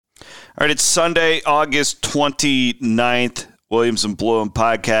All right, it's Sunday, August 29th, Williams and Blum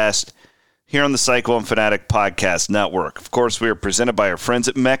podcast here on the Cyclone Fanatic Podcast Network. Of course, we are presented by our friends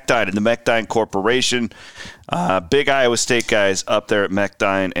at Mechdyne and the Mechdyne Corporation. Big Iowa State guys up there at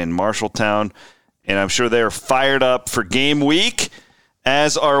Mechdyne in Marshalltown, and I'm sure they're fired up for game week,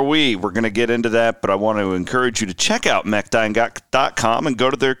 as are we. We're going to get into that, but I want to encourage you to check out mechdyne.com and go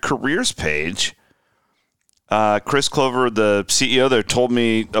to their careers page. Chris Clover, the CEO there, told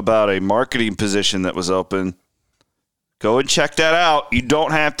me about a marketing position that was open. Go and check that out. You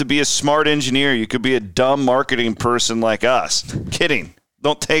don't have to be a smart engineer. You could be a dumb marketing person like us. Kidding.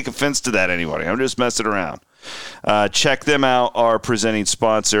 Don't take offense to that, anybody. I'm just messing around. Check them out, our presenting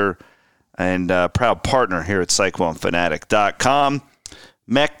sponsor and proud partner here at CycloneFanatic.com.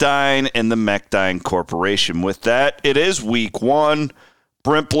 Mechdyne and the Mechdyne Corporation. With that, it is week one.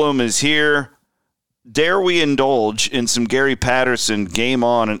 Brent Blum is here. Dare we indulge in some Gary Patterson Game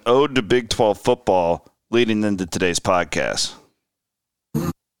On, an ode to Big 12 football, leading into today's podcast? Game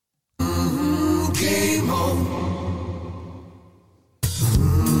on.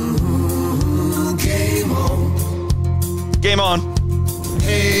 Game on. Game on.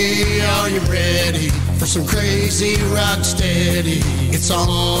 Hey, are you ready for some crazy rock steady? It's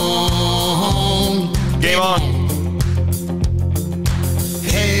on. Game on.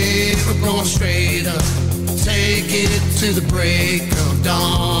 Hey, we're going straight up. Take it to the break of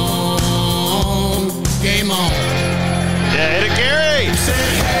dawn. Game on. Yeah, hit it, Gary. I said,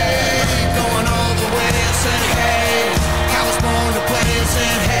 hey, going all the way. I said, hey, I was born to play. I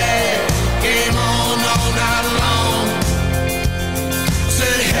said, hey, game on all night long. I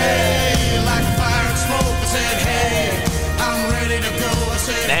said, hey, like fire and smoke. I said, hey, I'm ready to go. I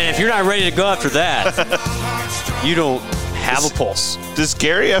said, and if you're not ready to go after that, you don't have a pulse. Does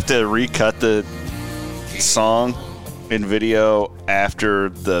Gary have to recut the song and video after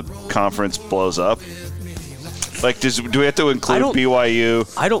the conference blows up? Like, do we have to include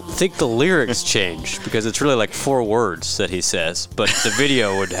BYU? I don't think the lyrics changed because it's really like 4 words that he says, but the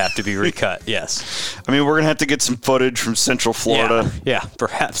video would have to be recut, yes. I mean, we're going to have to get some footage from Central Florida. Yeah,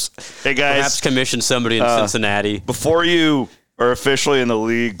 perhaps. Hey, guys. Perhaps commission somebody in Cincinnati. Before you are officially in the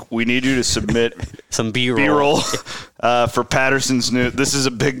league, we need you to submit some B-roll for Patterson's new. This is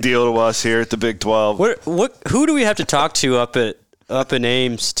a big deal to us here at the Big 12. Who do we have to talk to up in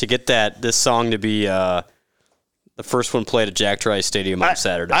Ames to get this song to be the first one played at Jack Trice Stadium on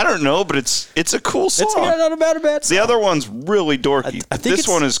Saturday? I don't know, but it's a cool song. It's not a bad song. The other one's really dorky. I think this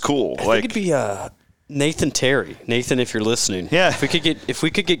one is cool. I think it'd be Nathan Terry. Nathan, if you're listening. Yeah. If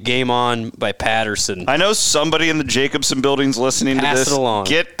we could get Game On by Patterson. I know somebody in the Jacobson building's listening to this. Pass it along.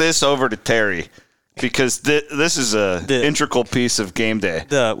 Get this over to Terry because this is an integral piece of game day.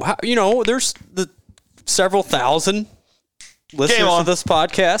 There's the several thousand listeners to this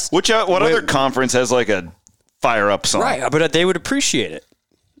podcast. What other conference has like a fire up song? Right, but they would appreciate it.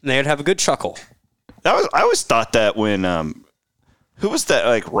 And they would have a good chuckle. I always thought that when who was that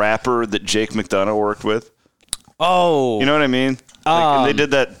like rapper that Jake McDonough worked with? Oh, you know what I mean? And they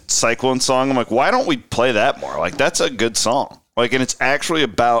did that Cyclone song. I'm like, why don't we play that more? Like, that's a good song. Like, and it's actually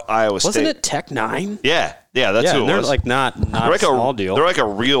about Iowa State. Wasn't it Tech 9? Yeah, that's who it they're was. Like not a small deal. They're like a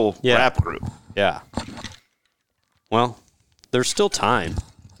real rap group. Yeah. Well, there's still time.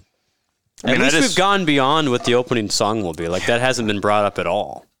 I mean, at least we've gone beyond what the opening song will be. Like, that hasn't been brought up at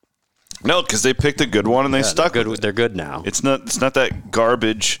all. No, because they picked a good one and they stuck with it. They're good now. It's not that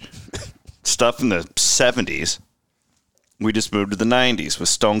garbage stuff in the 70s. We just moved to the 90s with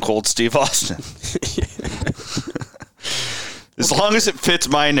Stone Cold Steve Austin. As long as it fits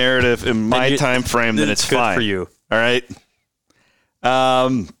my narrative and my time frame, then it's fine. Good for you. All right.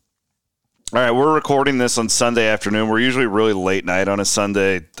 All right, we're recording this on Sunday afternoon. We're usually really late night on a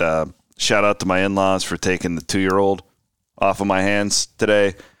Sunday. Shout out to my in-laws for taking the 2-year-old off of my hands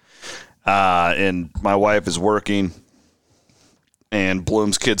today. And my wife is working, and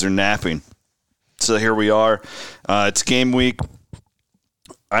Blum's kids are napping. So here we are. It's game week.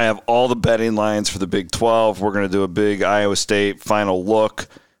 I have all the betting lines for the Big 12. We're going to do a big Iowa State final look.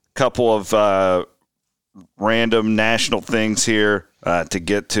 Couple of random national things here to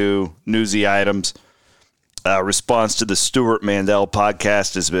get to, newsy items. Response to the Stuart Mandel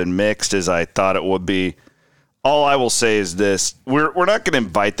podcast has been mixed, as I thought it would be. All I will say is this. We're not going to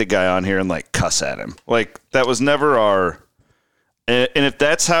invite the guy on here and, like, cuss at him. Like, that was never our – and if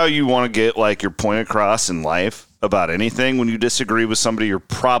that's how you want to get, like, your point across in life about anything, when you disagree with somebody, you're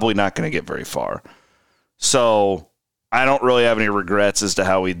probably not going to get very far. So I don't really have any regrets as to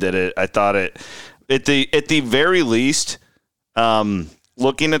how we did it. I thought it – at the very least,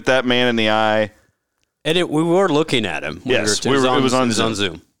 looking at that man in the eye – and we were looking at him. Yes, it was on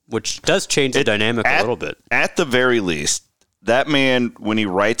Zoom. which does change the dynamic a little bit. At the very least, that man, when he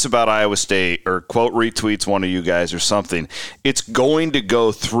writes about Iowa State or quote retweets one of you guys or something, it's going to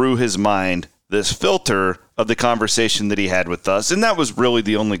go through his mind this filter of the conversation that he had with us. And that was really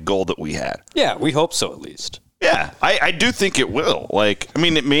the only goal that we had. Yeah, we hope so, at least. Yeah, I do think it will. Like, I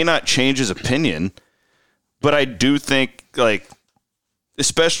mean, it may not change his opinion, but I do think, like,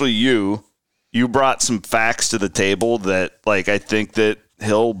 especially you brought some facts to the table that, like, I think that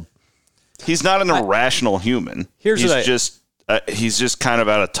he's not an irrational human. He's just kind of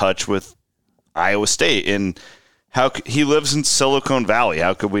out of touch with Iowa State, and he lives in Silicon Valley.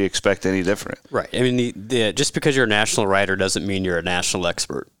 How could we expect any different? Right. I mean, just because you're a national writer doesn't mean you're a national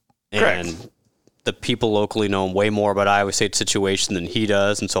expert. Correct. And the people locally know way more about Iowa State's situation than he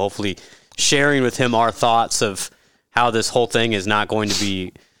does, and so hopefully sharing with him our thoughts of how this whole thing is not going to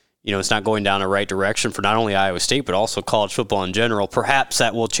be, it's not going down the right direction for not only Iowa State, but also college football in general. Perhaps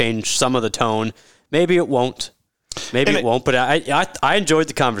that will change some of the tone. Maybe it won't. But I enjoyed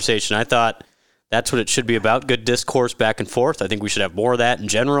the conversation. I thought that's what it should be about, good discourse back and forth. I think we should have more of that in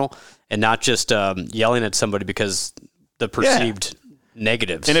general and not just yelling at somebody because the perceived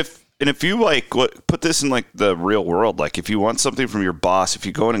negatives. And if you put this in like the real world, like if you want something from your boss, if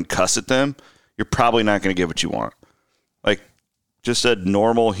you go in and cuss at them, you're probably not going to get what you want. Like just a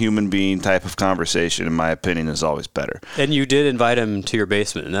normal human being type of conversation, in my opinion, is always better. And you did invite him to your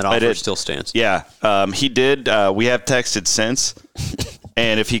basement, and that offer still stands. Yeah, he did. We have texted since,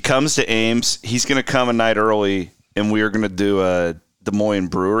 and if he comes to Ames, he's going to come a night early, and we are going to do a Des Moines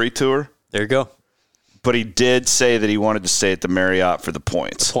brewery tour. There you go. But he did say that he wanted to stay at the Marriott for the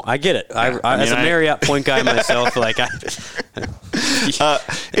points. I get it. As a Marriott point guy myself, and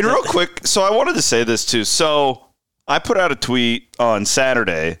real quick, so I wanted to say this too. So I put out a tweet on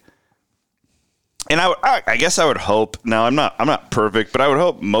Saturday, and I guess I would hope. Now I'm not perfect, but I would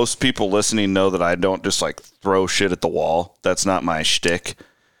hope most people listening know that I don't just like throw shit at the wall. That's not my shtick.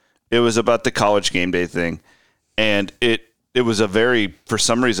 It was about the college game day thing, and it was for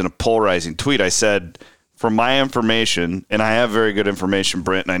some reason, a polarizing tweet. I said, for my information, and I have very good information,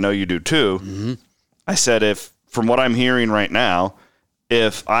 Brent, and I know you do too. Mm-hmm. I said, from what I'm hearing right now,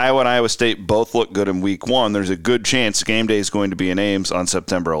 if Iowa and Iowa State both look good in week 1, there's a good chance game day is going to be in Ames on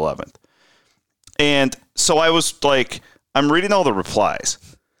September 11th. And so I was like, I'm reading all the replies.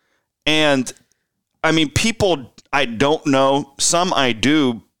 And I mean, people I don't know, some I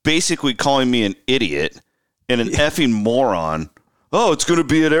do, basically calling me an idiot and an effing moron. Oh, it's going to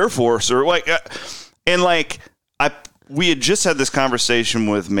be at Air Force or we had just had this conversation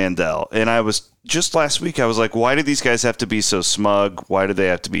with Mandel, and I was just last week, I was like, why do these guys have to be so smug? Why do they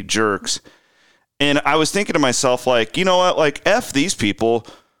have to be jerks? And I was thinking to myself, like, you know what? Like, F these people.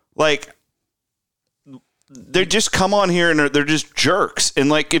 Like, they just come on here and they're just jerks. And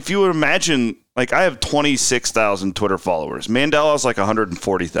like, if you would imagine, like, I have 26,000 Twitter followers. Mandel has like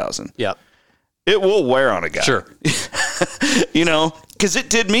 140,000. Yep. It will wear on a guy. Sure. Because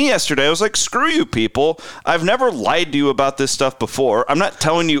it did me yesterday. I was like, screw you people. I've never lied to you about this stuff before. I'm not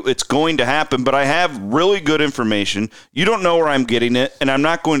telling you it's going to happen, but I have really good information. You don't know where I'm getting it, and I'm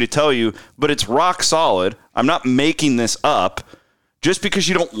not going to tell you, but it's rock solid. I'm not making this up just because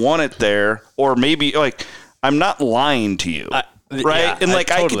you don't want it there, or maybe, like, I'm not lying to you. Right? Yeah, and,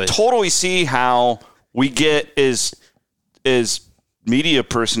 like, I can totally see how we get is media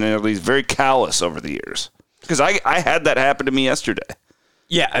personalities very callous over the years. Because I had that happen to me yesterday.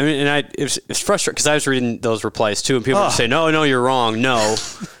 Yeah, I mean, and it was frustrating because I was reading those replies too, and people would say, "No, you're wrong." No,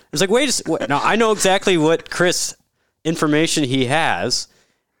 it's like, wait, now I know exactly what Chris information he has,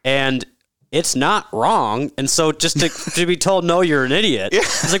 and it's not wrong. And so just to be told, "No, you're an idiot,"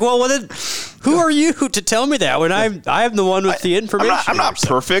 it's like, well, then who are you to tell me that when I'm the one with the information? I'm not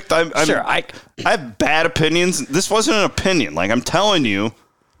perfect. Sure, I have bad opinions. This wasn't an opinion. Like, I'm telling you.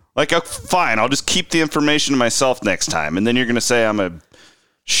 Like, fine, I'll just keep the information to myself next time. And then you're going to say I'm a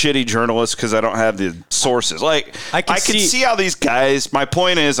shitty journalist because I don't have the sources. Like, I can see how these guys, my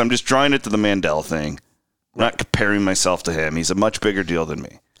point is, I'm just drawing it to the Mandel thing. I'm not comparing myself to him. He's a much bigger deal than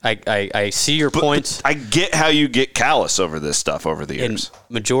me. I see your points. I get how you get callous over this stuff over the years. And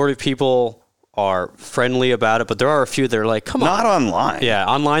majority of people are friendly about it, but there are a few that are like, come on. Not online. Yeah,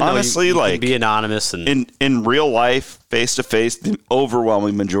 online, honestly, though, you like, can be anonymous. And in real life, face-to-face, the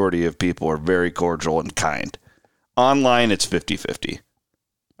overwhelming majority of people are very cordial and kind. Online, it's 50-50.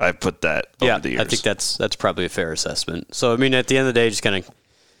 I put that over the years. I think that's probably a fair assessment. So, I mean, at the end of the day, just kind of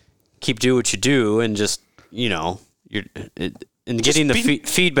keep doing what you do, and just, getting the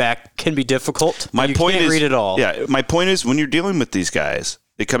feedback can be difficult. You can't read it all. Yeah, my point is, when you're dealing with these guys,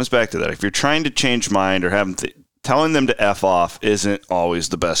 it comes back to that. If you're trying to change mind or have them telling them to F off isn't always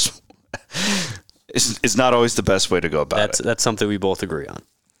the best. It's not always the best way to go about it. That's something we both agree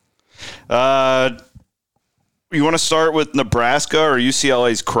on. You want to start with Nebraska or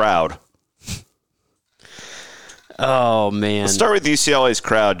UCLA's crowd? Oh, man. Let's start with UCLA's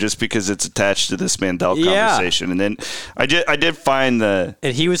crowd just because it's attached to this Mandel conversation. And then I did find And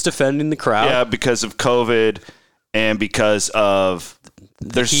he was defending the crowd. Yeah, because of COVID and because of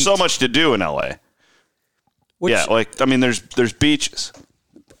there's so much to do in LA. There's beaches.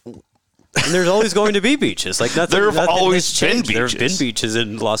 And there's always going to be beaches. Like nothing. There have always been beaches. There have been beaches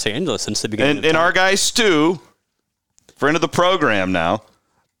in Los Angeles since the beginning. And our guy Stu, friend of the program now,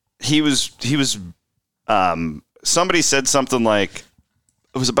 he was somebody said something like,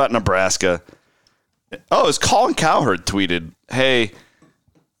 it was about Nebraska. Oh, it was Colin Cowherd tweeted, hey,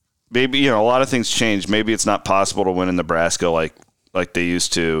 maybe, a lot of things changed. Maybe it's not possible to win in Nebraska like they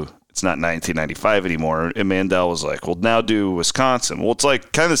used to. It's not 1995 anymore. And Mandel was like, well, now do Wisconsin. Well, it's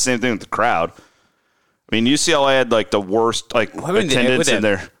like kind of the same thing with the crowd. I mean, UCLA had like the worst attendance in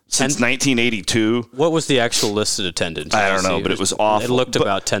there since 1982. What was the actual listed attendance? I don't know, but it was awful. It looked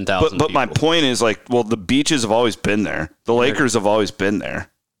about 10,000 But my point is the beaches have always been there. The Lakers have always been there.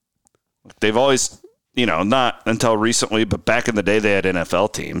 They've always, not until recently, but back in the day they had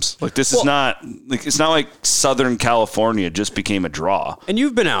NFL teams. Like this is not like it's not like Southern California just became a draw. And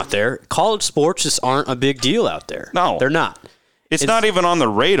you've been out there. College sports just aren't a big deal out there. No, they're not. It's not even on the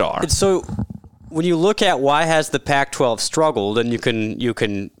radar. And so when you look at why has the Pac-12 struggled, and you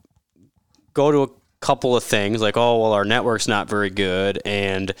can go to a couple of things like, oh, well, our network's not very good,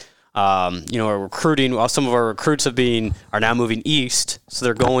 and our recruiting. Well, some of our recruits are now moving east, so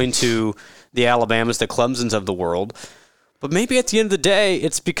they're going to the Alabamas, the Clemsons of the world. But maybe at the end of the day,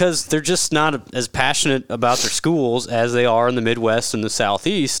 it's because they're just not as passionate about their schools as they are in the Midwest and the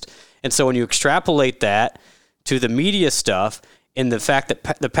Southeast. And so when you extrapolate that to the media stuff and the fact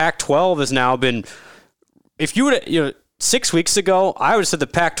that the Pac-12 has now been, if you would, 6 weeks ago, I would have said the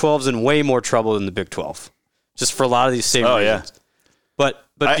Pac-12 is in way more trouble than the Big 12, just for a lot of these same reasons. Yeah. But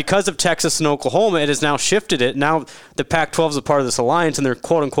because of Texas and Oklahoma, it has now shifted it. Now the Pac-12 is a part of this alliance, and they're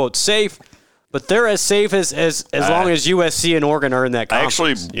quote unquote safe. But they're as safe as long as USC and Oregon are in that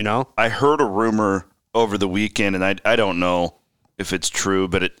conference. I heard a rumor over the weekend, and I don't know if it's true,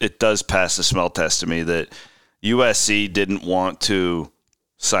 but it does pass the smell test to me that USC didn't want to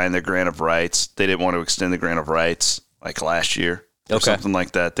sign their grant of rights. They didn't want to extend the grant of rights like last year or something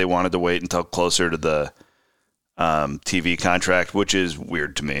like that. They wanted to wait until closer to the TV contract, which is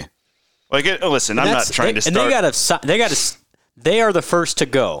weird to me. Like, listen, I'm not trying to start. And they are the first to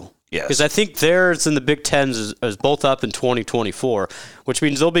go. Yes. Because I think theirs in the Big Ten is both up in 2024, which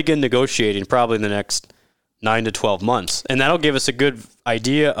means they'll begin negotiating probably in the next 9 to 12 months. And that'll give us a good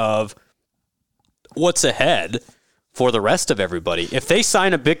idea of what's ahead for the rest of everybody. If they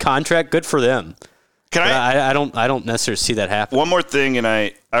sign a big contract, good for them. I don't necessarily see that happen. One more thing, and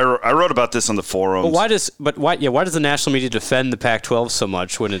I wrote about this on the forums. Why does the national media defend the Pac-12 so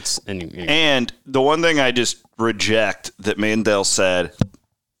much when it's and the one thing I just reject that Mandel said,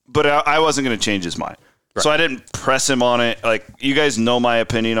 but I wasn't going to change his mind. Right. So I didn't press him on it. Like, you guys know my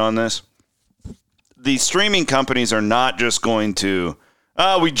opinion on this. The streaming companies are not just going to,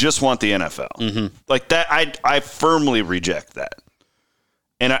 we just want the NFL. Mm-hmm. Like that, I firmly reject that.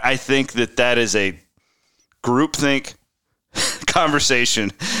 And I think that is a groupthink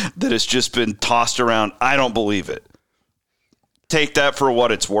conversation that has just been tossed around. I don't believe it. Take that for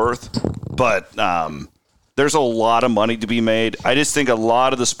what it's worth. But there's a lot of money to be made. I just think a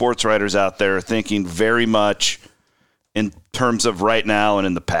lot of the sports writers out there are thinking very much in terms of right now and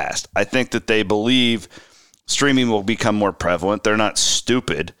in the past. I think that they believe streaming will become more prevalent. They're not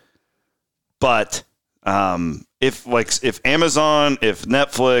stupid. But if Amazon, if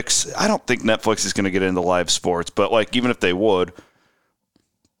Netflix, I don't think Netflix is going to get into live sports, but like even if they would,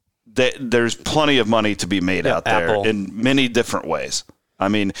 there's plenty of money to be made out there Apple. In many different ways. I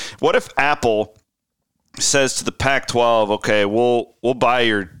mean, what if Apple says to the Pac-12, okay, we'll buy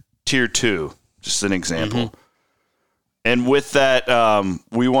your tier 2, just an example. Mm-hmm. And with that,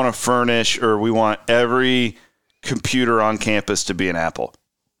 we want to furnish, or we want every computer on campus to be an Apple.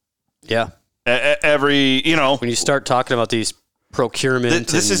 Yeah. Every, when you start talking about these procurement.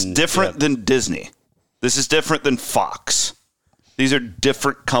 This is different than Disney. This is different than Fox. These are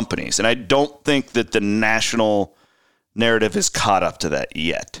different companies. And I don't think that the national narrative is caught up to that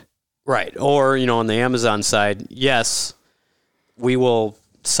yet. Right. Or, on the Amazon side, yes, we will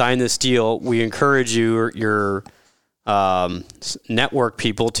sign this deal. We encourage your network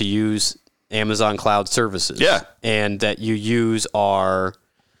people to use Amazon Cloud Services. Yeah. And that you use our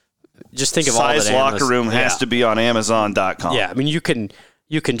just think of all that size locker room has to be on Amazon.com. Yeah, I mean, you can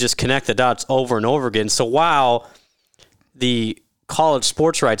just connect the dots over and over again. So while the college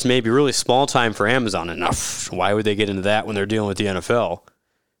sports rights may be really small time for Amazon, and why would they get into that when they're dealing with the NFL?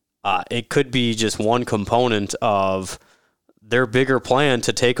 It could be just one component of their bigger plan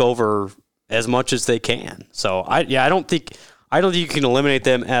to take over as much as they can. So I don't think you can eliminate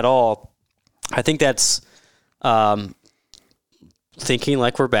them at all. I think that's thinking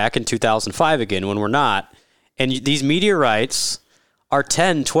like we're back in 2005 again when we're not. And these media rights are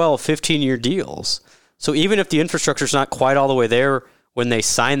 10, 12, 15-year deals. So even if the infrastructure's not quite all the way there when they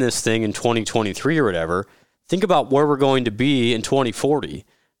sign this thing in 2023 or whatever, think about where we're going to be in 2040,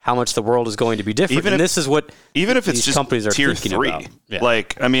 how much the world is going to be different. Even if it's just companies are tier thinking 3. about. Yeah.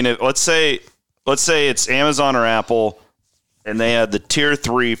 Like, I mean, let's say it's Amazon or Apple, and they had the tier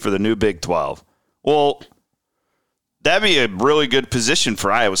 3 for the new Big 12. Well, that'd be a really good position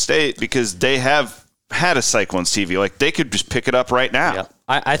for Iowa State because they have had a Cyclones TV. Like, they could just pick it up right now. Yeah.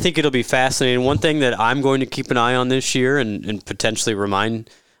 I think it'll be fascinating. One thing that I'm going to keep an eye on this year and potentially remind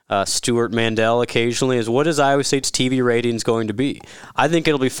Stuart Mandel occasionally is what is Iowa State's TV ratings going to be? I think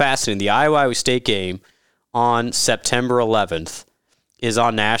it'll be fascinating. The Iowa State game on September 11th is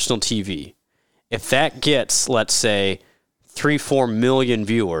on national TV. If that gets, let's say, 3-4 million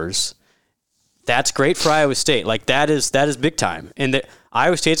viewers, that's great for Iowa State. Like, that is big time. And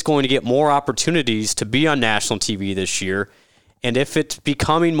Iowa State's going to get more opportunities to be on national TV this year. And if it's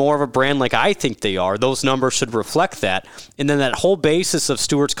becoming more of a brand like I think they are, those numbers should reflect that. And then that whole basis of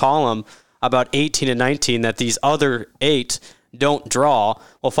Stewart's column about 18 and 19, that these other 8 don't draw.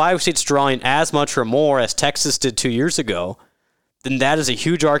 Well, if Iowa State's drawing as much or more as Texas did 2 years ago, then that is a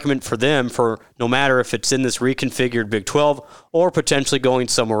huge argument for them for no matter if it's in this reconfigured Big 12 or potentially going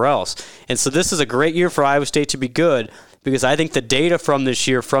somewhere else. And so this is a great year for Iowa State to be good because I think the data from this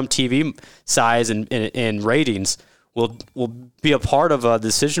year from TV size and ratings will be a part of a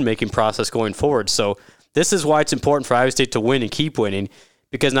decision-making process going forward. So this is why it's important for Iowa State to win and keep winning,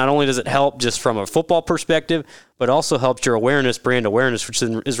 because not only does it help just from a football perspective, but also helps your awareness, brand awareness, which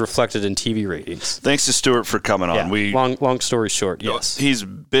is reflected in TV ratings. Thanks to Stuart for coming on. Yeah, long story short, yes. He's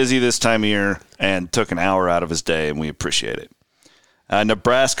busy this time of year and took an hour out of his day, and we appreciate it.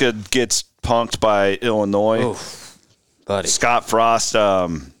 Nebraska gets punked by Illinois. Oof, buddy. Scott Frost.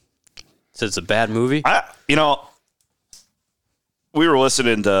 So it's a bad movie? We were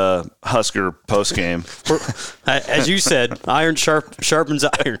listening to Husker postgame. As you said, iron sharpens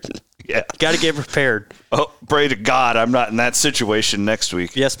iron. Yeah. Got to get prepared. Oh, pray to God I'm not in that situation next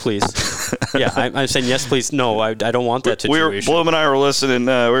week. Yes, please. Yeah, I'm saying yes, please. No, I don't want that situation. Blum and I were listening.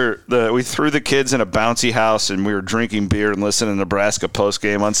 We threw the kids in a bouncy house, and we were drinking beer and listening to Nebraska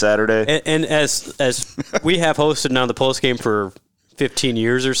postgame on Saturday. And as we have hosted now the postgame for 15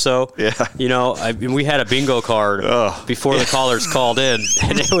 years or so. Yeah. We had a bingo card before the callers called in,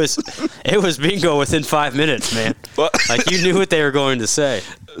 and it was bingo within 5 minutes, man. Like, you knew what they were going to say.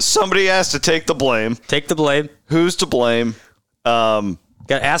 Somebody has to take the blame. Take the blame. Who's to blame? Got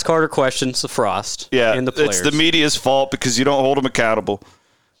to ask harder questions to Frost. Yeah, and the players. It's the media's fault because you don't hold them accountable.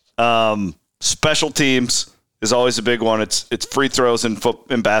 Special teams is always a big one. It's free throws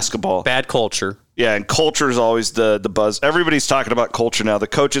in basketball. Bad culture. Yeah, and culture is always the buzz. Everybody's talking about culture now. The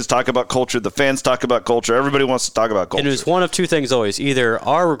coaches talk about culture. The fans talk about culture. Everybody wants to talk about culture. And it was one of two things always. Either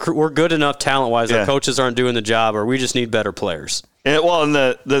we're good enough talent-wise, our coaches aren't doing the job, or we just need better players. And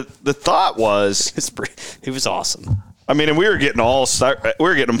the thought was... It was awesome. I mean, and we were getting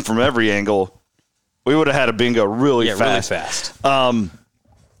them from every angle. We would have had a bingo really fast.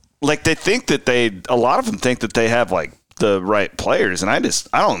 Like, they think that a lot of them think that they have, like, the right players, and I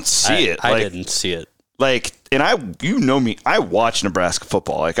don't see it. I didn't see it. Like, and you know me, I watch Nebraska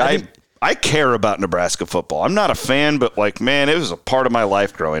football. Like, I care about Nebraska football. I'm not a fan, but, like, man, it was a part of my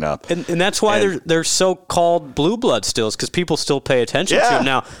life growing up. And that's why they're so-called blue blood stills, because people still pay attention to them.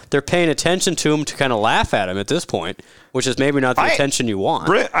 Now, they're paying attention to them to kind of laugh at them at this point, which is maybe not the attention you want.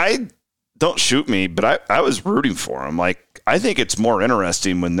 Don't shoot me, but I was rooting for them. Like, I think it's more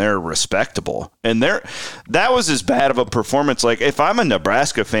interesting when they're respectable. And that was as bad of a performance. Like, if I'm a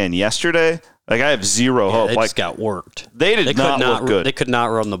Nebraska fan yesterday, like, I have zero hope. They like, just got worked. They did not look good. They could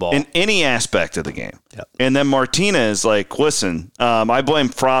not run the ball in any aspect of the game. Yep. And then Martinez, like, listen, I blame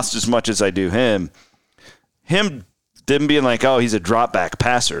Frost as much as I do him. Him didn't being like, oh, he's a drop back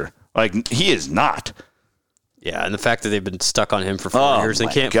passer. Like, he is not. Yeah, and the fact that they've been stuck on him for 4 years, they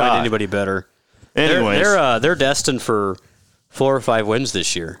can't find anybody better. Anyways, they're destined for 4 or 5 wins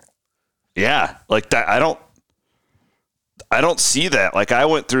this year. Yeah, like that. I don't see that. Like, I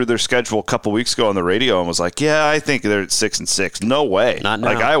went through their schedule a couple weeks ago on the radio and was like, yeah, I think they're at 6-6. No way. Not now.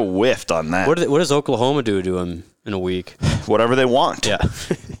 Like, I whiffed on that. What does Oklahoma do to them in a week? Whatever they want. Yeah,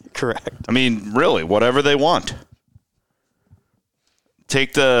 correct. I mean, really, whatever they want.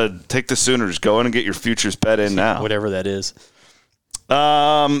 Take the Sooners. Go in and get your futures bet in now. Whatever that is.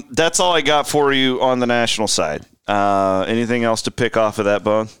 That's all I got for you on the national side. Anything else to pick off of that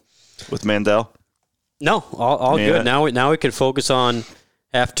bone with Mandel? No, all good. Now we can focus on,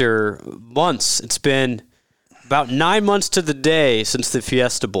 after months. It's been about 9 months to the day since the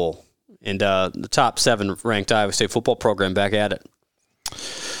Fiesta Bowl, and the top 7 ranked Iowa State football program back at it.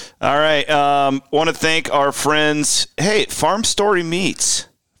 All right. Want to thank our friends. Hey, Farm Story Meats.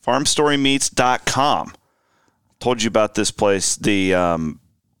 FarmStoryMeats.com. Told you about this place. The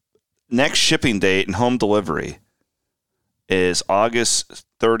next shipping date and home delivery is August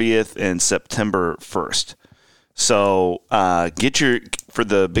 30th and September 1st. So get for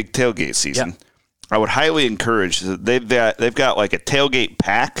the big tailgate season. Yeah. I would highly encourage. They've got like a tailgate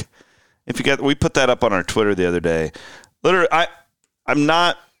pack. We put that up on our Twitter the other day. Literally, I'm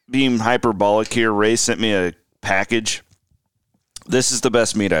not being hyperbolic here. Ray sent me a package. This is the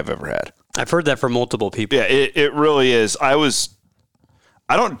best meat I've ever had. I've heard that from multiple people. Yeah, it really is. I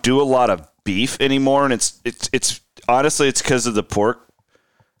don't do a lot of beef anymore, and it's honestly it's because of the pork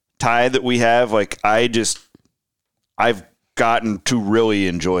tie that we have. Like, I've gotten to really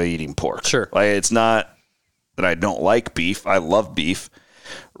enjoy eating pork. Sure. Like, it's not that I don't like beef. I love beef.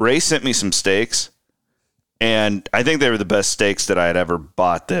 Ray sent me some steaks, and I think they were the best steaks that I had ever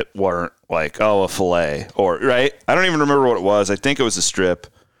bought that weren't like, a filet or, right? I don't even remember what it was. I think it was a strip.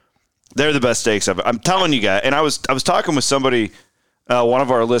 They're the best steaks I'm telling you guys. And I was talking with somebody, one of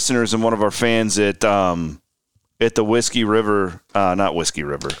our listeners and one of our fans at the Whiskey River, not Whiskey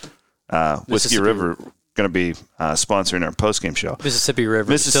River, Whiskey River, going to be sponsoring our postgame show. Mississippi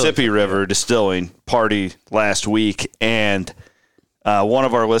River Distilling party last week, and one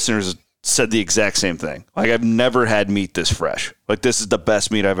of our listeners said the exact same thing. Like, I've never had meat this fresh. Like, this is the best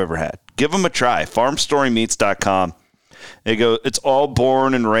meat I've ever had. Give them a try. FarmStoryMeats.com. It's all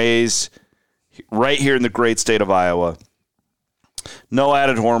born and raised right here in the great state of Iowa. No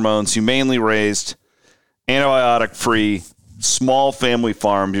added hormones, humanely raised, antibiotic-free, small family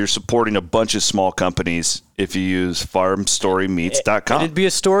farms. You're supporting a bunch of small companies if you use FarmStoryMeats.com. And it'd be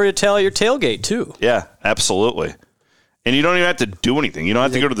a story to tell at your tailgate, too. Yeah, absolutely. And you don't even have to do anything. You don't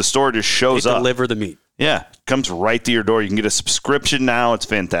have to go to the store. It just shows up. Deliver the meat. Yeah, comes right to your door. You can get a subscription now. It's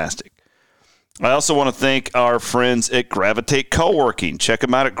fantastic. I also want to thank our friends at Gravitate Coworking. Check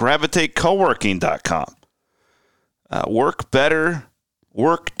them out at gravitatecoworking.com. Work better,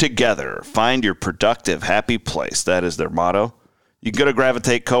 work together. Find your productive, happy place. That is their motto. You can go to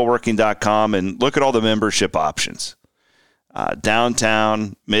gravitatecoworking.com and look at all the membership options.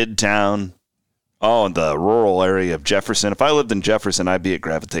 Downtown, midtown, in the rural area of Jefferson. If I lived in Jefferson, I'd be at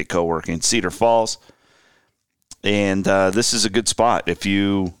Gravitate Coworking, Cedar Falls. And this is a good spot if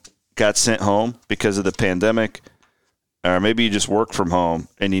you got sent home because of the pandemic, or maybe you just work from home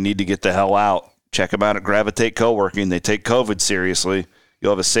and you need to get the hell out. Check them out at Gravitate Coworking. They take COVID seriously.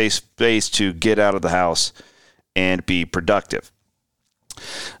 You'll have a safe space to get out of the house and be productive.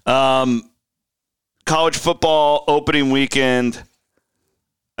 College football opening weekend.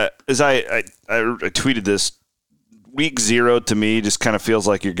 As I tweeted this, week 0 to me just kind of feels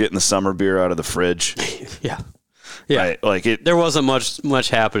like you're getting the summer beer out of the fridge. Yeah. Right? Like there wasn't much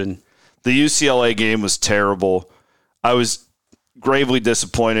happening. The UCLA game was terrible. I was gravely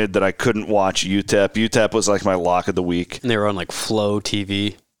disappointed that I couldn't watch UTEP. UTEP was like my lock of the week. And they were on like Flow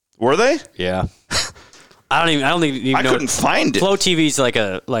TV. Were they? Yeah. I don't even know. I couldn't find it. Flow TV's like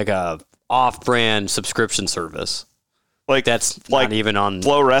a off-brand subscription service. Like that's like not even on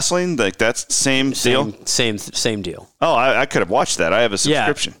Flow Wrestling. Like that's the same deal. Same deal. Oh, I could have watched that. I have a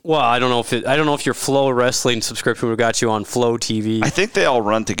subscription. Yeah. Well, I don't know if your Flow Wrestling subscription would have got you on Flow TV. I think they all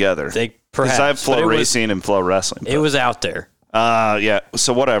run together. Perhaps. I have Flow Racing and Flow Wrestling. It was out there. Yeah.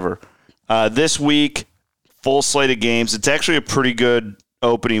 So whatever. This week, full slate of games. It's actually a pretty good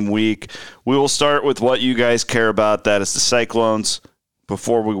opening week. We will start with what you guys care about. That is the Cyclones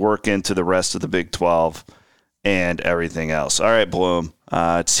before we work into the rest of the Big 12 and everything else. All right, Blum.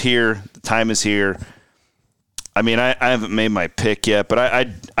 It's here. The time is here. I mean, I haven't made my pick yet, but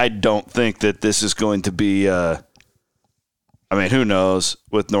I don't think that this is going to be I mean, who knows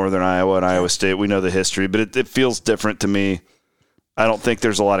with Northern Iowa and Iowa State. We know the history, but it feels different to me. I don't think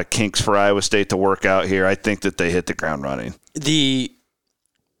there's a lot of kinks for Iowa State to work out here. I think that they hit the ground running. The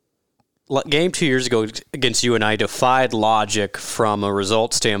game 2 years ago against UNI defied logic from a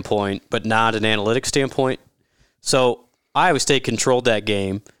result standpoint, but not an analytic standpoint. So Iowa State controlled that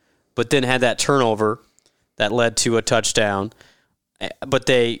game, but then had that turnover that led to a touchdown. But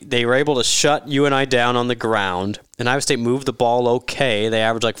they were able to shut UNI down on the ground, and Iowa State moved the ball okay. They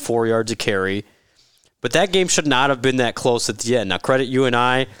averaged like 4 yards a carry. But that game should not have been that close at the end. Now, credit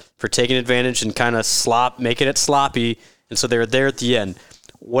UNI for taking advantage and kind of making it sloppy, and so they were there at the end.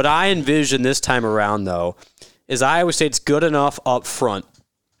 What I envision this time around, though, is Iowa State's good enough up front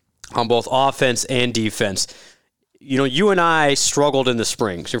on both offense and defense. UNI struggled in the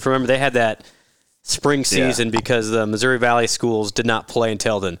spring. So remember, they had that spring season because the Missouri Valley schools did not play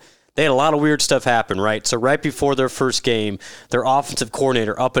until then. They had a lot of weird stuff happen, right? So right before their first game, their offensive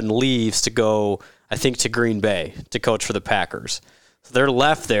coordinator up and leaves to go, I think, to Green Bay to coach for the Packers. So they're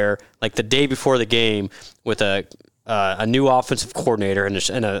left there like the day before the game with a new offensive coordinator and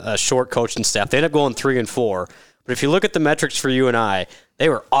a short coaching staff. They end up going 3-4. But if you look at the metrics for UNI, they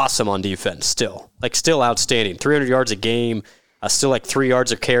were awesome on defense still. Still outstanding. 300 yards a game, still like 3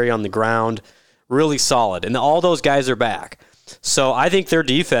 yards of carry on the ground. Really solid. And all those guys are back. So I think their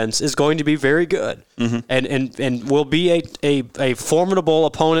defense is going to be very good and will be a formidable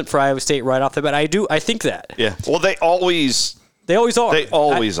opponent for Iowa State right off the bat. I think that. Yeah. Well, they always are. They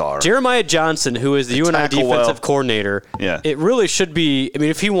always are. Jeremiah Johnson, who is the UNI defensive coordinator, it really should be,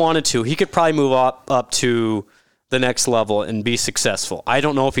 if he wanted to, he could probably move up to the next level and be successful. I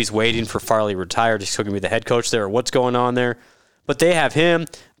don't know if he's waiting for Farley retired. He's still going to be the head coach there or what's going on there. But they have him.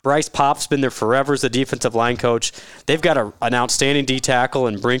 Bryce Pop's been there forever as the defensive line coach. They've got an outstanding D tackle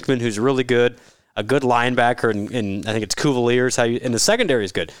in Brinkman, who's really good, a good linebacker, and I think it's Cuvaliers. And the secondary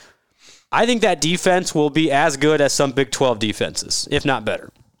is good. I think that defense will be as good as some Big 12 defenses, if not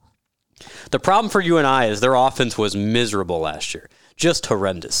better. The problem for UNI is their offense was miserable last year, just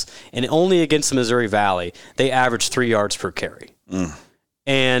horrendous. And only against the Missouri Valley, they averaged 3 yards per carry.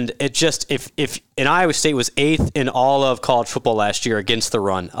 And it just, if Iowa State was 8th in all of college football last year against the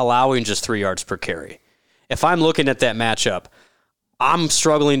run, allowing just 3 yards per carry. If I'm looking at that matchup, I'm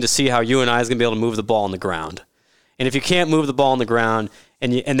struggling to see how UNI is going to be able to move the ball on the ground. And if you can't move the ball on the ground,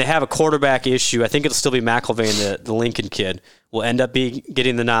 and they have a quarterback issue, I think it'll still be McElvain, the Lincoln kid, will end up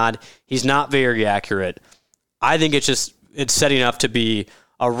getting the nod. He's not very accurate. I think it's setting up to be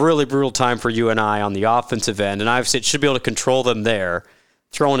a really brutal time for UNI on the offensive end, and Iowa State should be able to control them there,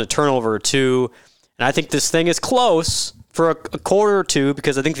 throw in a turnover or two. And I think this thing is close for a quarter or two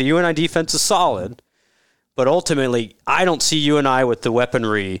because I think the UNI defense is solid. But ultimately, I don't see UNI with the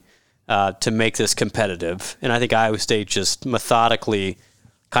weaponry to make this competitive. And I think Iowa State just methodically,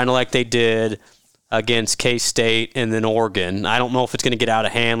 kind of like they did against K-State and then Oregon. I don't know if it's going to get out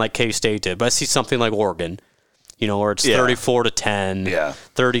of hand like K-State did, but I see something like Oregon, where it's 34-10,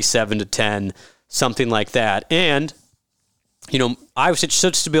 37-10, something like that. And Iowa State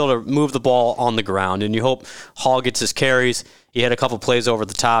should be able to move the ball on the ground, and you hope Hall gets his carries. He had a couple plays over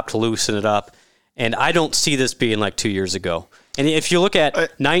the top to loosen it up, and I don't see this being like 2 years ago. And if you look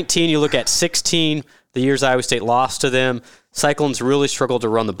at 19, you look at 16, the years Iowa State lost to them, Cyclones really struggled to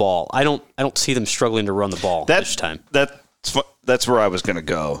run the ball. I don't see them struggling to run the ball this time. That's where I was going to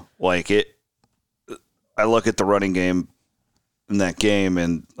go. I look at the running game in that game,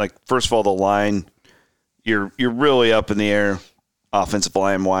 and first of all, the line. You're really up in the air, offensive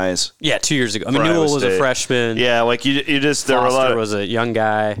line wise. Yeah, 2 years ago. Newell was a freshman. Yeah, you just there were a lot of, was a young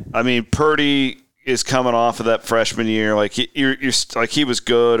guy. Purdy is coming off of that freshman year. He was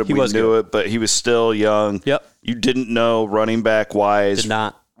good. We knew it, but he was still young. Yep. You didn't know running back wise. Did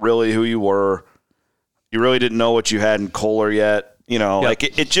not really who you were. You really didn't know what you had in Kohler yet.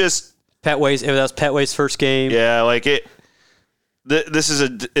 It just Petway's. That was Petway's first game. Yeah, This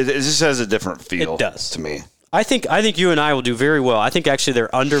just has a different feel. It does to me. I think UNI will do very well. I think actually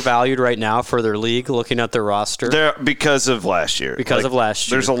they're undervalued right now for their league. Looking at their roster, because of last year.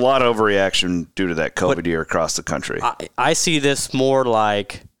 There's a lot of overreaction due to that COVID year across the country. I see this more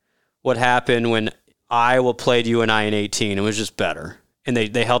like what happened when Iowa played UNI in 18. It was just better, and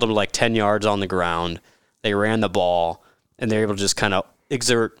they held them to 10 yards on the ground. They ran the ball, and they were able to just kind of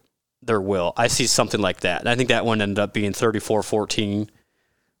exert their will. I see something like that. And I think that one ended up being 34-14,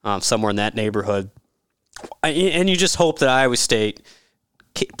 somewhere in that neighborhood. And you just hope that Iowa State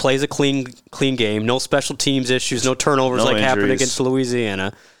plays a clean game, no special teams issues, no turnovers happened against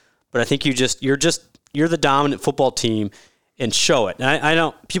Louisiana. But I think you're the dominant football team and show it. And I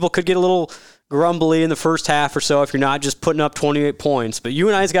know people could get a little grumbly in the first half or so if you're not just putting up 28 points. But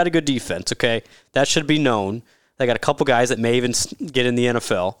UNI's got a good defense, okay? That should be known. They got a couple guys that may even get in the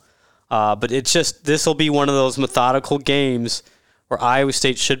NFL. But it's just, this will be one of those methodical games where Iowa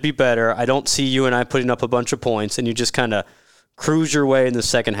State should be better. I don't see UNI putting up a bunch of points, and you just kind of cruise your way in the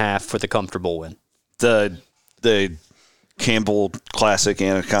second half with a comfortable win. The Campbell Classic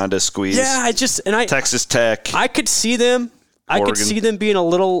Anaconda squeeze. Yeah, Texas Tech. I could see them. Oregon. I could see them being a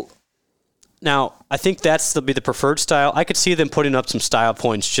little. Now, I think that's be the preferred style. I could see them putting up some style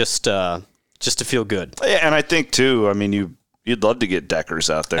points just to feel good. Yeah, and I think too. I mean, you'd love to get Deckers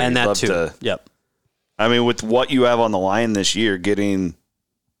out there, and you'd that love too. Yep. I mean, with what you have on the line this year, getting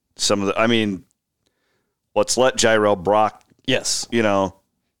some of the. I mean, let's let Jirel Brock. Yes.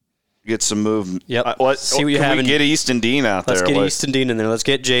 Get some movement. Yep. See what you have. Get Easton Dean out there. Let's get Easton Dean in there. Let's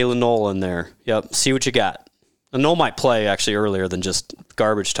get Jalen Knoll in there. Yep. See what you got. And Knoll might play actually earlier than just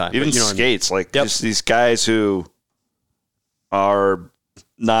garbage time. Even Skates, just these guys who are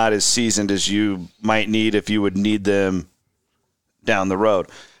not as seasoned as you might need if you would need them down the road.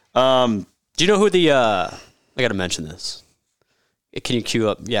 Do you know who I got to mention this. Can you cue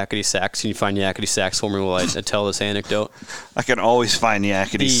up Yakety Sax? Can you find Yakety Sax for me while I tell this anecdote? I can always find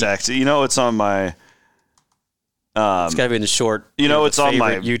Yakety Sax. It's on my... it's got to be in the short... it's on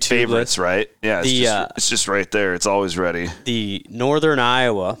my YouTube favorites, list. Right? Yeah, it's just right there. It's always ready. The Northern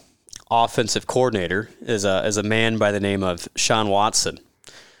Iowa offensive coordinator is a man by the name of Sean Watson.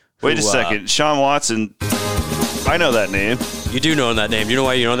 Wait a second. Sean Watson, I know that name. You do know that name. Do you know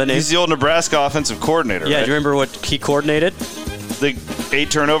why you know that name? He's the old Nebraska offensive coordinator, Yeah, right? do you remember what he coordinated? The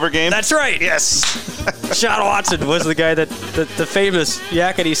 8-turnover game? That's right. Yes. Sean Watson was the guy that the famous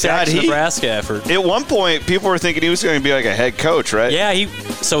Yakety Sax Nebraska effort. At one point, people were thinking he was going to be like a head coach, right? Yeah, he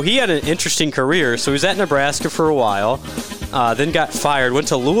had an interesting career. So he was at Nebraska for a while, then got fired, went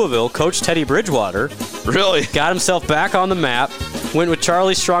to Louisville, coached Teddy Bridgewater. Really? Got himself back on the map, went with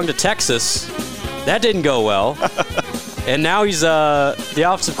Charlie Strong to Texas. That didn't go well. And now he's the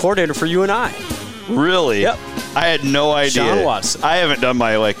offensive coordinator for UNI. Really? Yep. I had no idea. Sean Watson. I haven't done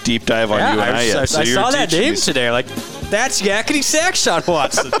my deep dive on UNI yet. I So saw that name today. That's Yakety Sax, Sean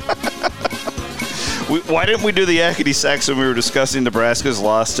Watson. Why didn't we do the Yakety Sax when we were discussing Nebraska's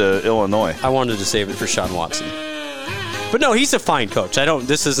loss to Illinois? I wanted to save it for Sean Watson. But no, he's a fine coach.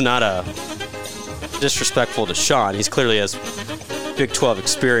 This is not a disrespectful to Sean. He's clearly has Big 12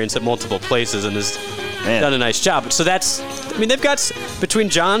 experience at multiple places and has done a nice job. So they've got, between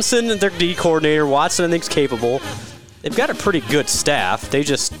Johnson and their D coordinator, Watson I think is capable. They've got a pretty good staff. They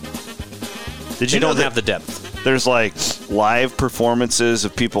just don't have the depth. There's live performances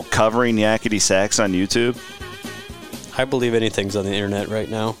of people covering Yakety Sax on YouTube. I believe anything's on the internet right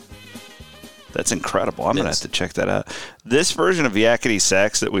now. That's incredible. I'm going to have to check that out. This version of Yakety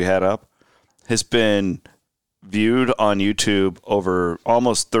Sax that we had up has been viewed on YouTube over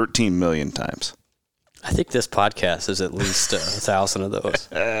almost 13 million times. I think this podcast is at least 1,000 of those.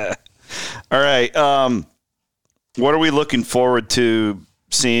 All right. What are we looking forward to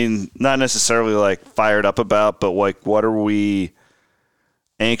seeing? Not necessarily fired up about, but what are we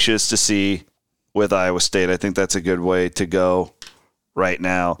anxious to see with Iowa State? I think that's a good way to go right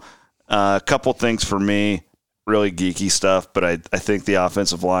now. A couple things for me, really geeky stuff, but I think the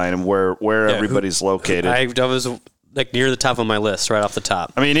offensive line and where everybody's located. I was near the top of my list, right off the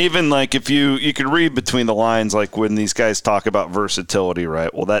top. I mean, even if you could read between the lines, when these guys talk about versatility,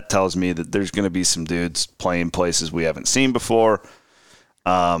 right? Well, that tells me that there's going to be some dudes playing places we haven't seen before.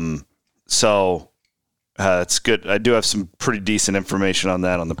 So it's good. I do have some pretty decent information on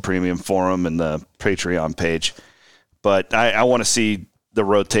that on the premium forum and the Patreon page. But I want to see the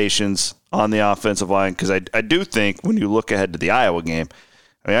rotations on the offensive line because I do think when you look ahead to the Iowa game,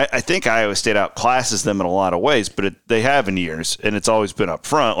 I think Iowa State outclasses them in a lot of ways, but they have in years, and it's always been up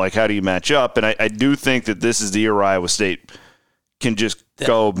front. How do you match up? And I do think that this is the year Iowa State can just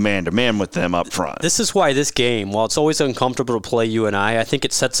go man-to-man with them up front. This is why this game, while it's always uncomfortable to play UNI, I think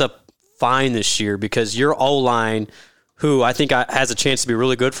it sets up fine this year because your O-line, who I think has a chance to be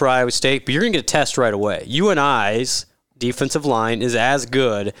really good for Iowa State, but you're going to get a test right away. UNI's defensive line is as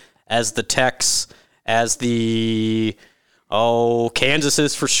good as the Techs, as the... Kansas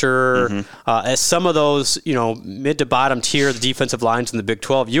is for sure. Mm-hmm. As some of those, mid to bottom tier, the defensive lines in the Big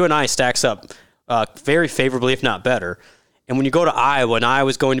 12, UNI stacks up very favorably, if not better. And when you go to Iowa, and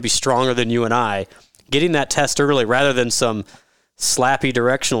Iowa's going to be stronger than UNI, getting that test early rather than some slappy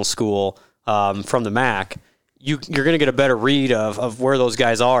directional school from the MAC, you're going to get a better read of where those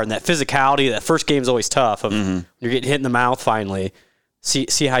guys are. And that physicality, that first game's always tough. You're getting hit in the mouth finally.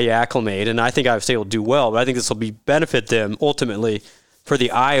 See how you acclimate, and I think Iowa State will do well, but I think this will benefit them ultimately for the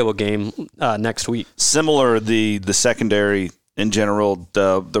Iowa game next week. Similar, the secondary in general,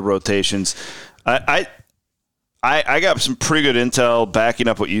 the rotations. I got some pretty good intel backing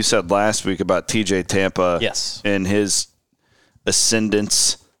up what you said last week about TJ Tampa and his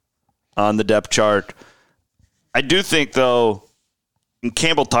ascendance on the depth chart. I do think, though, and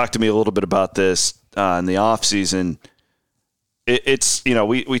Campbell talked to me a little bit about this in the offseason, it's,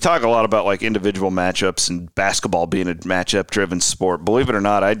 we talk a lot about like individual matchups and basketball being a matchup-driven sport. Believe it or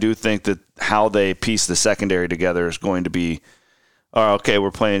not, I do think that how they piece the secondary together is going to be, okay,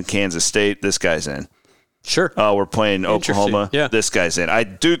 we're playing Kansas State, this guy's in. Sure. We're playing Oklahoma, this guy's in. I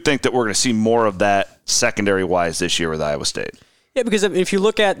do think that we're going to see more of that secondary-wise this year with Iowa State. Yeah, because if you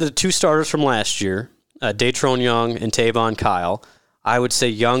look at the two starters from last year, Datrone Young and Tavon Kyle, I would say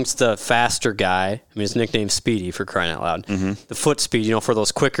Young's the faster guy. I mean, his nickname's Speedy, for crying out loud. Mm-hmm. The foot speed, for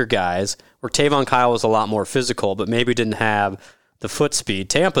those quicker guys, where Tavon Kyle was a lot more physical, but maybe didn't have the foot speed.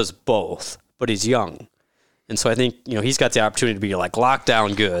 Tampa's both, but he's young. And so I think, he's got the opportunity to be like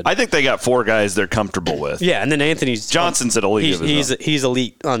lockdown good. I think they got 4 guys they're comfortable with. Yeah, and then Johnson's at elite. He's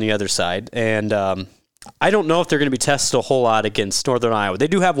elite on the other side. And I don't know if they're going to be tested a whole lot against Northern Iowa. They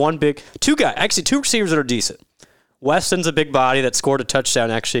do have two receivers that are decent. Weston's a big body that scored a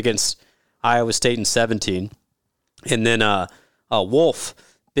touchdown actually against Iowa State in 2017. And then Wolf,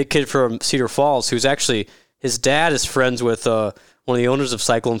 big kid from Cedar Falls, who's actually, his dad is friends with one of the owners of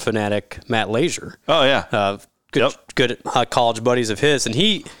Cyclone Fanatic, Matt Lazier. Oh, yeah. Good college buddies of his. And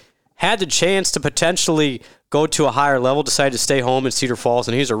he had the chance to potentially go to a higher level, decided to stay home in Cedar Falls,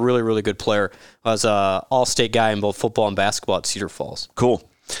 and he's a really, really good player. Was an all-state guy in both football and basketball at Cedar Falls. Cool.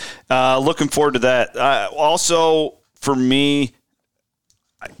 Looking forward to that. Also, for me,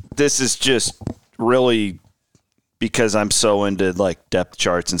 this is just really because I'm so into like depth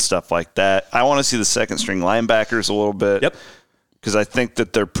charts and stuff like that. I want to see the second string linebackers a little bit. Yep. Because I think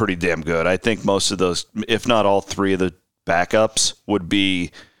that they're pretty damn good. I think most of those, if not all 3 of the backups, would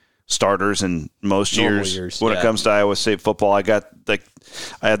be starters in most years when it comes to Iowa State football. I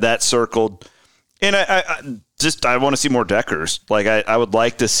had that circled. And I want to see more Deckers. Like I would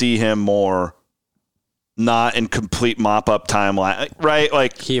like to see him more not in complete mop-up timeline, right?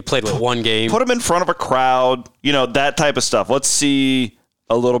 Like he played with one game. Put him in front of a crowd, that type of stuff. Let's see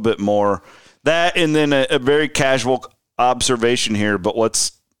a little bit more. That and then a very casual observation here, but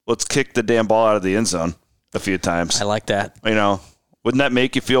let's kick the damn ball out of the end zone a few times. I like that. Wouldn't that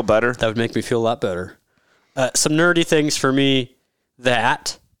make you feel better? That would make me feel a lot better. Some nerdy things for me.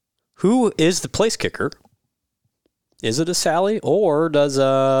 Who is the place kicker? Is it a Sally or does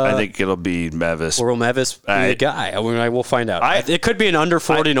I think it'll be Mevis. Or will Mevis be the guy? I will find out. It could be an under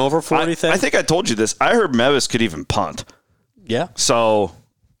 40 and over 40 thing. I think I told you this. I heard Mevis could even punt. Yeah. So,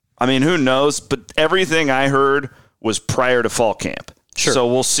 who knows? But everything I heard was prior to fall camp. Sure. So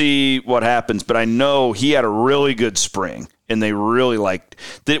we'll see what happens. But I know he had a really good spring, and they really liked.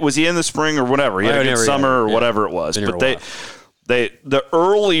 Was he in the spring or whatever? He had a good summer or whatever it was. But the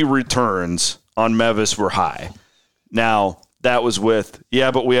early returns on Mevis were high. Now that was with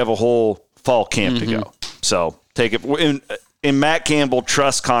but we have a whole fall camp to go. So take it. In Matt Campbell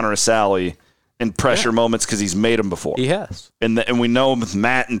trusts Connor Asali in pressure moments because he's made them before. He has, and we know with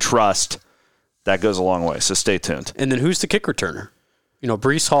Matt and trust. That goes a long way, so stay tuned. And then who's the kick returner?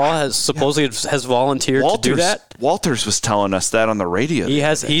 Breece Hall has supposedly has volunteered to do that. Walters was telling us that on the radio.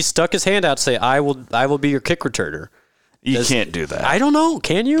 He stuck his hand out to say, I will be your kick returner. You can't do that. I don't know.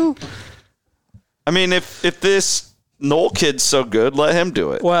 Can you? If this Knoll kid's so good, let him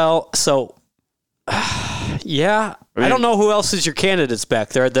do it. Well, so yeah. I don't know who else is your candidates back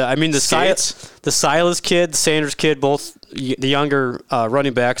there. The Silas kid, the Sanders kid, both the younger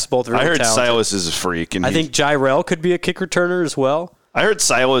running backs, both really talented. Silas is a freak. And I think Jirel could be a kick returner as well. I heard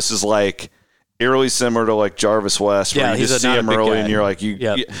Silas is like eerily similar to like Jarvis West, where you just see him early and you're like,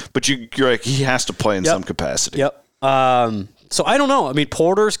 you're like, he has to play in some capacity. Yep. So I don't know.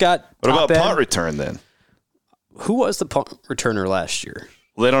 Porter's got. What about punt return then? Who was the punt returner last year?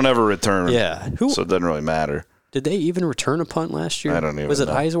 Well, they don't ever return. Yeah. So it doesn't really matter. Did they even return a punt last year? I don't even know. Was it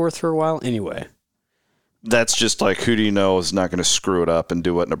Eisworth for a while? Anyway. That's just like, who do you know is not going to screw it up and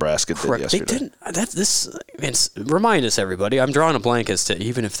do what Nebraska did yesterday? They didn't. Remind us, everybody. I'm drawing a blank as to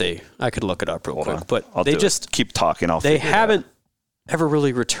even if I could look it up real quick. But they just keep talking. They haven't ever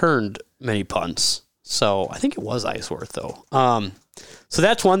really returned many punts. So I think it was Eisworth, though. So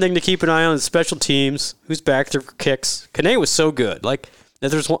that's one thing to keep an eye on, is special teams. Who's back there for kicks? Kane was so good. Like,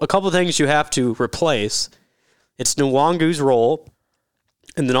 there's a couple of things you have to replace. It's Nwangu's role,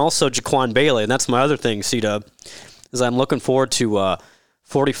 and then also Jaquan Bailey. And that's my other thing, C-Dub, is I'm looking forward to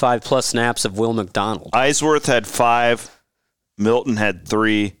 45-plus snaps of Will McDonald. Eisworth had 5. Milton had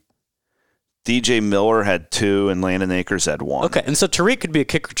 3. DJ Miller had 2, and Landon Akers had 1. Okay, and so Tariq could be a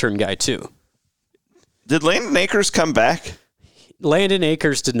kick return guy, too. Did Landon Akers come back? Landon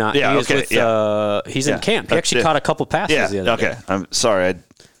Akers did not. Yeah, he's in camp. He actually caught a couple passes the other day. I'm sorry.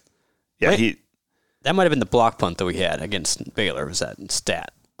 That might have been the block punt that we had against Baylor, was that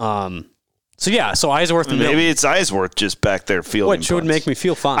stat. So So Eisworth and maybe it's Eisworth just back there fielding which would make me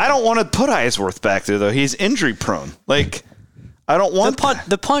feel fine. I don't want to put Eisworth back there though. He's injury prone. Like I don't want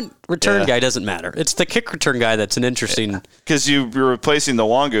the punt return guy doesn't matter. It's the kick return guy that's an interesting because you're replacing the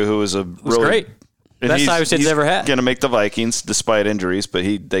Wonga, who was great. Best Iowa State's ever had. Going to make the Vikings despite injuries, but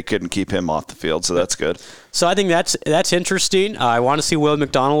they couldn't keep him off the field, so that's good. So I think that's interesting. I want to see Will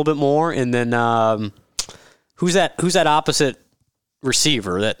McDonald a little bit more, and then who's that opposite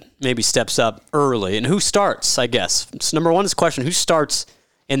receiver that maybe steps up early, and who starts? I guess so number one is the question: who starts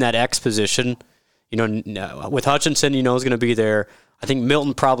in that X position? With Hutchinson, is going to be there. I think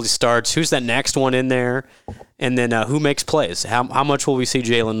Milton probably starts. Who's that next one in there? And then who makes plays? How much will we see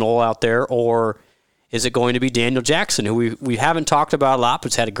Jalen Knoll out there, or is it going to be Daniel Jackson, who we haven't talked about a lot,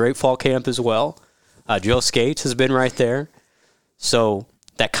 but's had a great fall camp as well? Joe Skates has been right there. So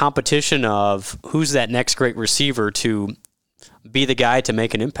that competition of who's that next great receiver to be the guy to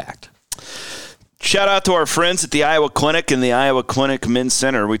make an impact. Shout out to our friends at the Iowa Clinic and the Iowa Clinic Men's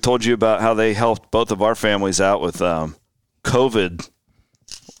Center. We told you about how they helped both of our families out with COVID.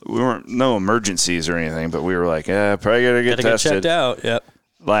 We weren't no emergencies or anything, but we were like, probably got to get tested. Checked out, yep.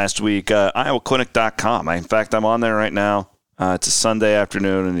 Last week, iowaclinic.com. In fact, I'm on there right now. It's a Sunday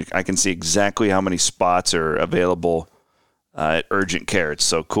afternoon, and I can see exactly how many spots are available at urgent care. It's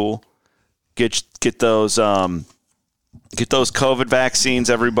so cool. Get those COVID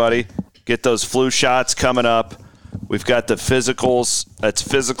vaccines, everybody. Get those flu shots coming up. We've got the physicals. That's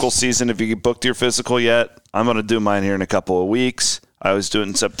physical season. If you booked your physical yet, I'm going to do mine here in a couple of weeks. I always do it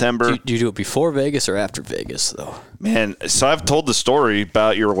in September. Do you do it before Vegas or after Vegas, though? Man, so I've told the story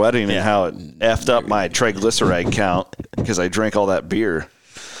about your wedding and how it effed up my triglyceride count because I drank all that beer.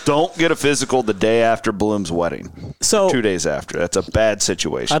 Don't get a physical the day after Blum's wedding. So 2 days after. That's a bad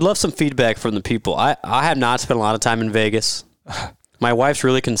situation. I'd love some feedback from the people. I have not spent a lot of time in Vegas. My wife's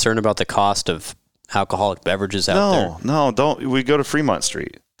really concerned about the cost of alcoholic beverages out there. No, don't. We go to Fremont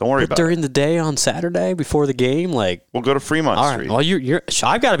Street. Don't worry about it. During the day on Saturday before the game, we'll go to Fremont Street. Well,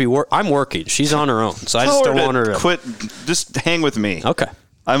 I've got to be. I'm working. She's on her own, so I just don't want her to quit. Just hang with me. Okay.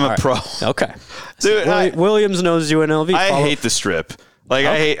 I'm a pro. Okay. Dude, Williams knows UNLV. I hate the Strip. I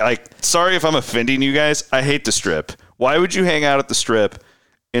hate. Sorry if I'm offending you guys. I hate the Strip. Why would you hang out at the Strip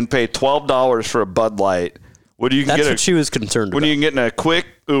and pay $12 for a Bud Light? That's what she was concerned about. When you can get in a quick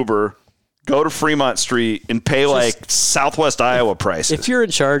Uber, go to Fremont Street, and pay Southwest Iowa prices. If you're in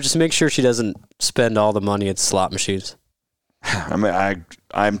charge, just make sure she doesn't spend all the money at slot machines. I mean,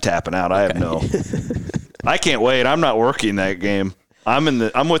 I'm tapping out. I have no. I can't wait. I'm not working that game. I'm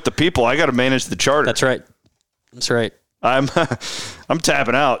with the people. I got to manage the charter. That's right. I'm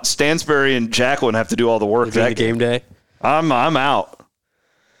tapping out. Stansbury and Jacqueline have to do all the work that game day. I'm out.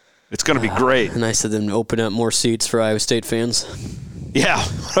 It's going to be great. Nice of them to open up more seats for Iowa State fans. Yeah,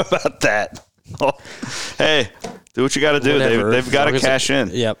 what about that? Oh, hey, do what you got to do. They've got to cash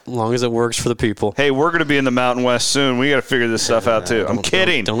in. Yep, as long as it works for the people. Hey, we're going to be in the Mountain West soon. We got to figure this stuff out too. I'm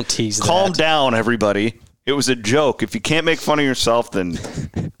kidding. Don't tease that. Calm down, everybody. It was a joke. If you can't make fun of yourself, then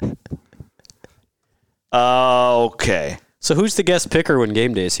okay. So who's the guest picker when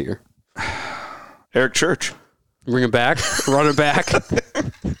game day's here? Eric Church. Bring him back. Run it back.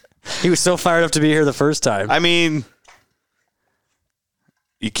 He was so fired up to be here the first time. I mean,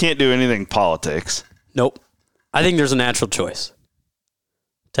 you can't do anything politics. Nope. I think there's a natural choice.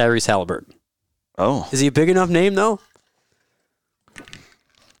 Tyrese Halliburton. Oh. Is he a big enough name, though?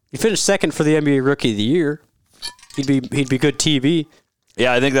 He finished second for the NBA Rookie of the Year. He'd be good TV.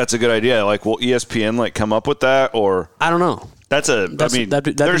 Yeah, I think that's a good idea. Will ESPN come up with that, or I don't know. That'd be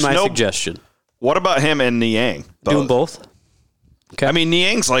my suggestion. What about him and Niang? Doing both. Okay. I mean,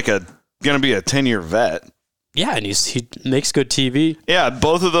 Niang's going to be a 10-year vet. Yeah, and he makes good TV. Yeah,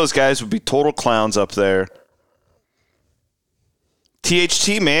 both of those guys would be total clowns up there.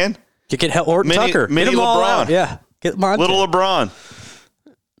 THT, man. You get Horton Tucker. Mini LeBron. Yeah. Get Monte. Little LeBron.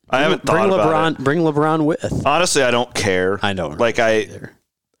 I haven't thought about it. Bring LeBron with. Honestly, I don't care. I know.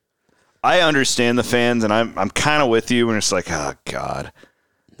 I understand the fans, and I'm kind of with you, and it's oh, God.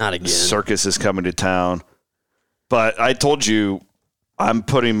 Not again. Circus is coming to town. But I told you I'm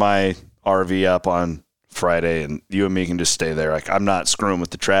putting my RV up on Friday, and you and me can just stay there. I'm not screwing with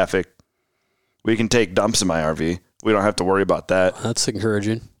the traffic. We can take dumps in my RV. We don't have to worry about that. That's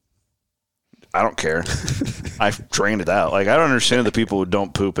encouraging. I don't care. I've drained it out. I don't understand the people who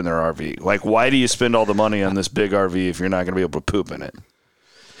don't poop in their RV. Why do you spend all the money on this big RV if you're not going to be able to poop in it?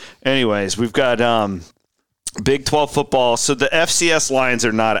 Anyways, we've got Big 12 football. So the FCS lines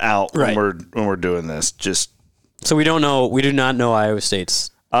are not out when we're doing this. So we don't know. We do not know Iowa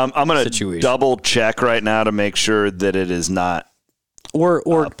State's I'm going to double check right now to make sure that it is not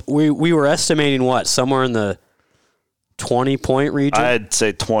We were estimating what, somewhere in the 20-point region? I'd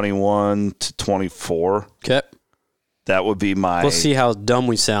say 21 to 24. Okay. That would be my... We'll see how dumb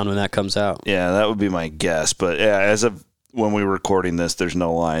we sound when that comes out. Yeah, that would be my guess. But yeah, as of when we were recording this, there's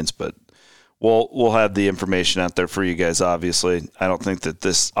no lines, but we'll have the information out there for you guys, obviously. I don't think that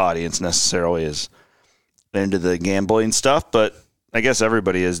this audience necessarily is into the gambling stuff, but I guess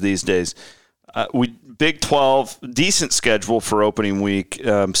everybody is these days. Big 12, decent schedule for opening week.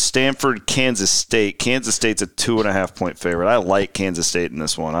 Stanford, Kansas State. Kansas State's a 2.5-point favorite. I like Kansas State in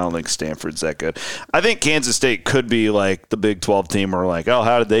this one. I don't think Stanford's that good. I think Kansas State could be like the Big 12 team where like, oh,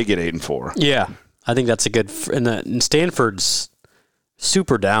 how did they get 8-4? Yeah, I think that's a good. And Stanford's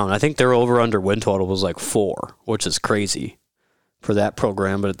super down. I think their over/under win total was like 4, which is crazy for that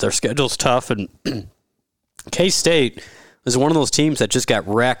program. But their schedule's tough, and K-State is one of those teams that just got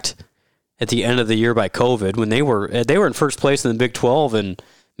wrecked at the end of the year by COVID when they were in first place in the Big 12 in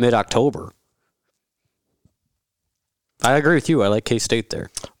mid-October. I agree with you. I like K-State there.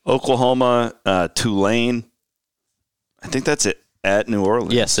 Oklahoma, Tulane. I think that's it at New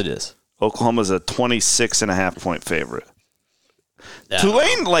Orleans. Yes, it is. Oklahoma's a 26.5-point favorite. Yeah.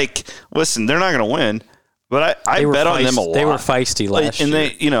 Tulane, listen, they're not going to win, but I bet on them a lot. They were feisty last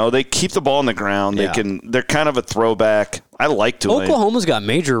year. And they keep the ball on the ground. Yeah. They're kind of a throwback. I like Tulane. Oklahoma's got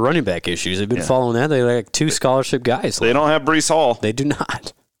major running back issues. They've been following that. They like 2 scholarship guys. They don't have Breece Hall. They do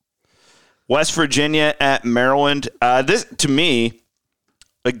not. West Virginia at Maryland. This to me,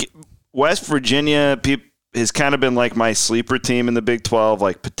 West Virginia has kind of been like my sleeper team in the Big 12.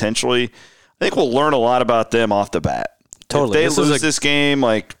 Like potentially, I think we'll learn a lot about them off the bat. Totally. If they lose this game,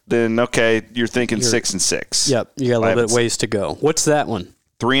 then okay, you're thinking 6-6. Yep, you got a little bit of ways to go. What's that one?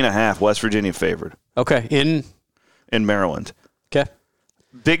 3.5. West Virginia favored. Okay, in Maryland. Okay.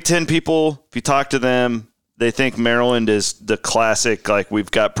 Big Ten people, if you talk to them, they think Maryland is the classic. Like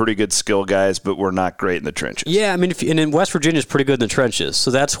we've got pretty good skill guys, but we're not great in the trenches. Yeah, I mean, and West Virginia's pretty good in the trenches,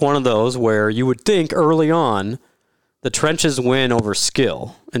 so that's one of those where you would think early on the trenches win over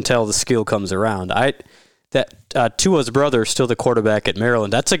skill until the skill comes around. Tua's brother is still the quarterback at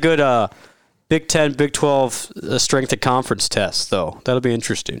Maryland. That's a good Big 10, Big 12 strength of conference test, though. That'll be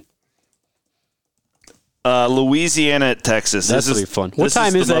interesting. Louisiana at Texas. This will be fun. What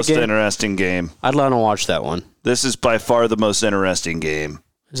time is that game? This is the most interesting game. I'd want to watch that one. This is by far the most interesting game.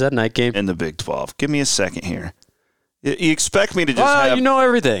 Is that a night game? In the Big 12. Give me a second here. You expect me to just have you know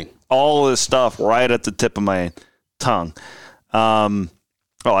everything. All this stuff right at the tip of my tongue.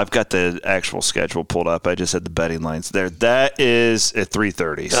 I've got the actual schedule pulled up. I just had the betting lines there. That is at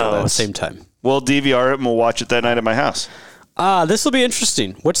 3:30. So that's same time. We'll DVR it and we'll watch it that night at my house. This will be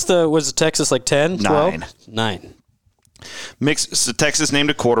interesting. Was it Texas 10, 12? 9. So Texas named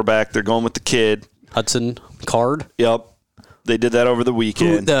a quarterback. They're going with the kid. Hudson Card. Yep. They did that over the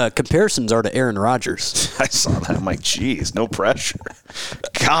weekend. Ooh, the comparisons are to Aaron Rodgers. I saw that. I'm like, geez, no pressure.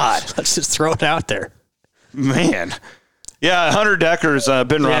 God. Let's just throw it out there. Man. Yeah, Hunter Decker's Ben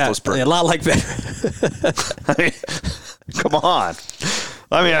Roethlisberger. Yeah, a lot like Ben. Come on.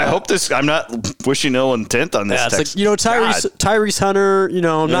 I mean, I hope I'm not wishing ill intent on this. Yeah, it's like, Tyrese Hunter,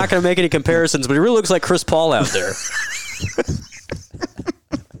 I'm not going to make any comparisons, but he really looks like Chris Paul out there.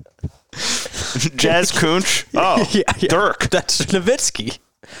 Jazz Kunch. Oh, yeah. Dirk. That's Nowitzki.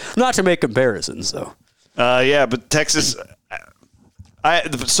 Not to make comparisons, though. But Texas...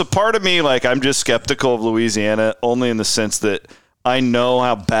 So part of me, I'm just skeptical of Louisiana, only in the sense that I know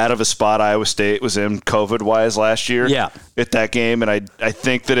how bad of a spot Iowa State was in COVID-wise last year at that game, and I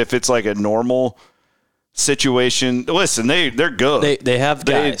think that if it's like a normal situation, listen, they're good. They have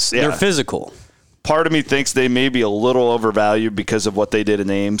guys. They're physical. Part of me thinks they may be a little overvalued because of what they did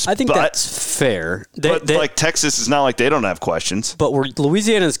in Ames. I think that's fair. But Texas, is not like they don't have questions. But where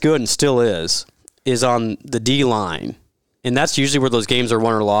Louisiana's good and still is on the D-line. And that's usually where those games are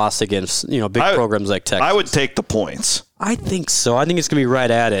won or lost against, big programs like Texas. I would take the points. I think so. I think it's going to be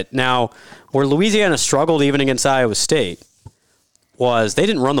right at it. Now, where Louisiana struggled even against Iowa State was they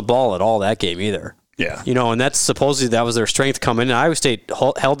didn't run the ball at all that game either. Yeah. And that's supposedly that was their strength coming in. Iowa State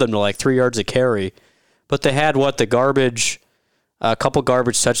held them to 3 yards a carry. But they had a couple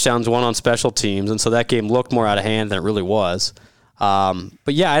garbage touchdowns, one on special teams. And so that game looked more out of hand than it really was.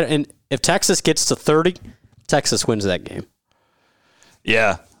 But yeah, and if Texas gets to 30, Texas wins that game.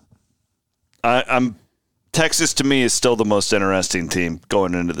 Yeah. Texas to me is still the most interesting team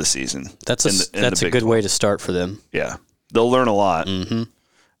going into the season. That's a good way to start for them. Yeah. They'll learn a lot. Mm-hmm.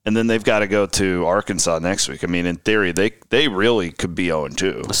 And then they've got to go to Arkansas next week. I mean, in theory, they really could be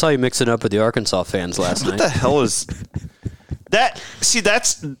 0-2. I saw you mixing up with the Arkansas fans last night. What the hell is that? See,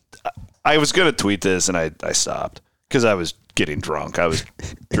 I was going to tweet this and I stopped because I was getting drunk. I was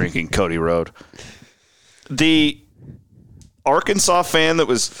drinking Cody Road. The Arkansas fan that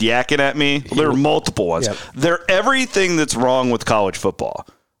was yakking at me, there were multiple ones. Yep. They're everything that's wrong with college football.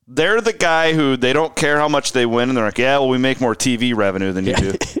 They're the guy who they don't care how much they win, and they're like, yeah, well, we make more TV revenue than you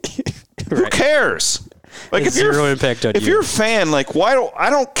do. Who cares? Like, It's zero impact on if you're a fan, like, I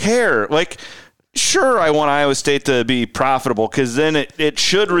don't care. Like, sure, I want Iowa State to be profitable because then it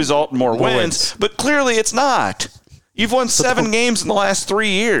should result in more wins, but clearly it's not. You've won 7 games in the last 3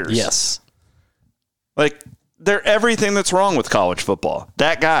 years. Yes. Like, they're everything that's wrong with college football.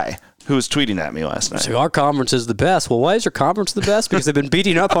 That guy who was tweeting at me last night. So our conference is the best. Well, why is your conference the best? Because they've been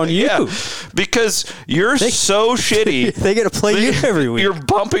beating up on you. Yeah, because you're so shitty. They get to play you every week. You're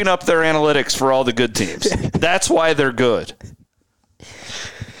bumping up their analytics for all the good teams. That's why they're good.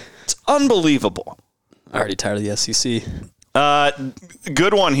 It's unbelievable. Already tired of the SEC.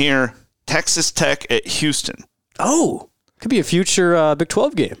 Good one here. Texas Tech at Houston. Oh, could be a future Big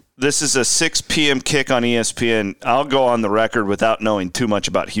 12 game. This is a 6 p.m. kick on ESPN. I'll go on the record without knowing too much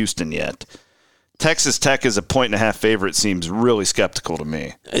about Houston yet. Texas Tech is a 1.5 favorite. Seems really skeptical to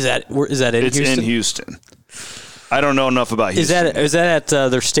me. Is that in Houston? It's in Houston. I don't know enough about Houston. Is that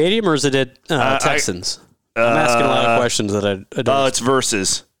at their stadium or is it at Texans? I'm asking a lot of questions that I don't. Oh, it's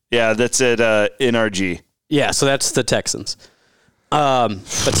Versus. Yeah, that's at NRG. Yeah, so that's the Texans.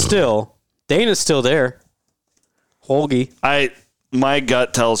 But still, Dana's still there. Holge. My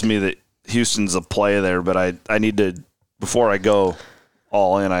gut tells me that Houston's a play there, but I need to, before I go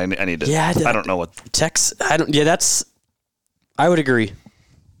all in, I need to. Yeah, I don't know what I would agree.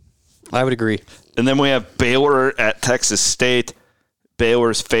 And then we have Baylor at Texas State.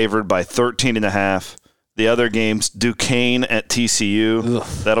 Baylor's favored by 13.5. The other games, Duquesne at TCU. Ugh.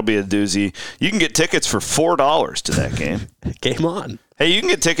 That'll be a doozy. You can get tickets for $4 to that game. Game on. Hey, you can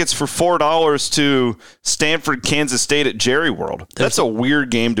get tickets for $4 to Stanford, Kansas State at Jerry World. That's a weird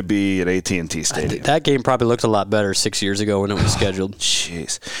game to be at AT&T Stadium. That game probably looked a lot better 6 years ago when it was scheduled.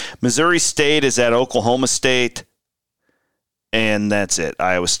 Jeez. Missouri State is at Oklahoma State. And that's it.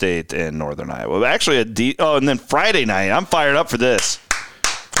 Iowa State and Northern Iowa. Actually, and then Friday night. I'm fired up for this.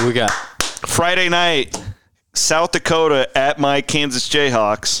 We got Friday night, South Dakota at my Kansas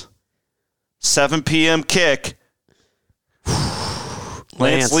Jayhawks. 7 p.m. kick.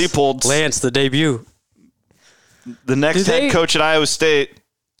 Lance Leipold. Lance, the debut. The next head coach at Iowa State.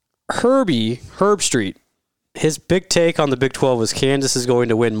 Herb Street. His big take on the Big 12 was Kansas is going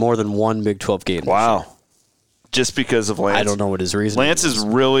to win more than one Big 12 game. Wow. Just because of Lance. I don't know what his reason Lance is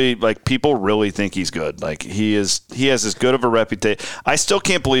really, like, people really think he's good. Like, he has as good of a reputation. I still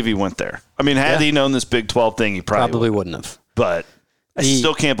can't believe he went there. I mean, had he known this Big 12 thing, he probably wouldn't have. But I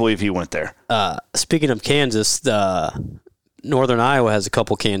still can't believe he went there. Speaking of Kansas, Northern Iowa has a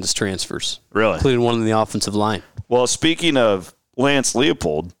couple Kansas transfers. Really? Including one in the offensive line. Well, speaking of Lance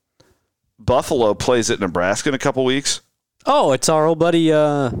Leipold, Buffalo plays at Nebraska in a couple weeks. Oh, it's our old buddy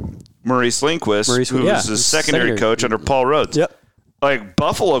Maurice Lindquist, who was the secondary coach under Paul Rhodes. Yep. Like,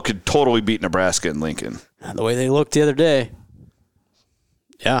 Buffalo could totally beat Nebraska in Lincoln. The way they looked the other day.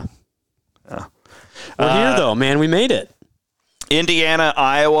 Yeah. We're here, though, man. We made it. Indiana,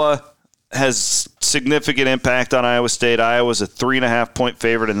 Iowa has significant impact on Iowa State. Iowa's a 3.5-point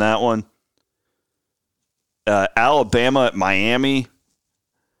favorite in that one. Alabama at Miami.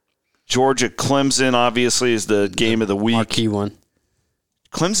 Georgia, Clemson, obviously, is the game of the week. Marquee one.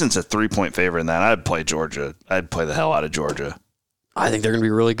 Clemson's a 3-point favorite in that. I'd play Georgia. I'd play the hell out of Georgia. I think they're going to be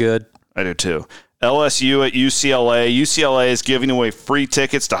really good. I do, too. LSU at UCLA. UCLA is giving away free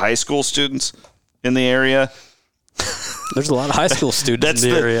tickets to high school students in the area. There's a lot of high school students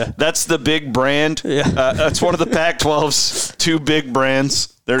in the area. That's the big brand. Yeah. That's one of the Pac-12's 2 big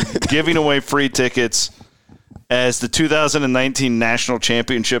brands. They're giving away free tickets as the 2019 national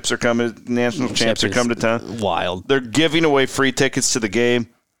championships are coming. National champs are coming to town. Wild. They're giving away free tickets to the game.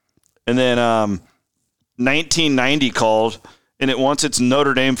 And then 1990 called, and it wants its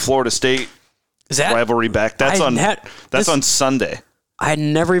Notre Dame Florida State rivalry back. That's on Sunday. I had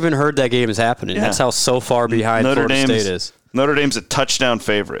never even heard that game is happening. Yeah. That's how so far behind Florida State is. Notre Dame's a touchdown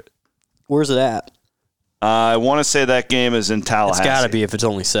favorite. Where's it at? I want to say that game is in Tallahassee. It's got to be if it's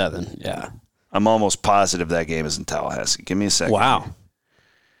only 7. Yeah. I'm almost positive that game is in Tallahassee. Give me a second. Wow.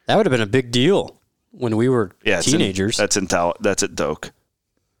 That would have been a big deal when we were teenagers. That's at Doak.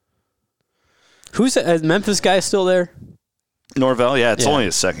 Who's that? Memphis guy still there? Norvell, it's only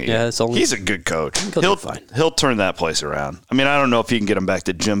his second year. Yeah, he's a good coach. He'll turn that place around. I mean, I don't know if he can get him back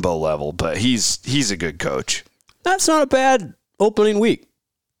to Jimbo level, but he's a good coach. That's not a bad opening week.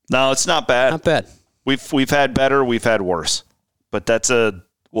 No, it's not bad. Not bad. We've had better, we've had worse. But that's a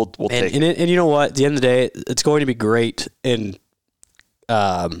we'll take it. And you know what? At the end of the day, it's going to be great and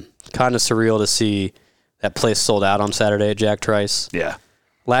kind of surreal to see that place sold out on Saturday at Jack Trice. Yeah.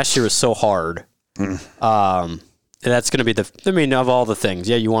 Last year was so hard. And that's going to be of all the things,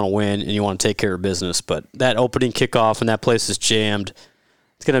 yeah, you want to win and you want to take care of business, but that opening kickoff and that place is jammed.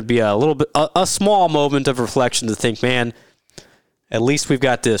 It's going to be a little bit, a small moment of reflection to think, man, at least we've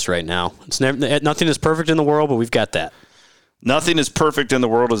got this right now. Nothing is perfect in the world, but we've got that. Nothing is perfect in the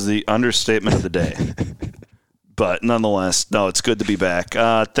world is the understatement of the day. But nonetheless, no, it's good to be back.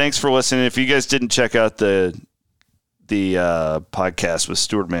 Thanks for listening. If you guys didn't check out the podcast with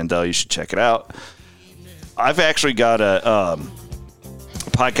Stuart Mandel, you should check it out. I've actually got a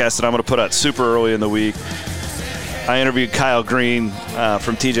podcast that I'm going to put out super early in the week. I interviewed Kyle Green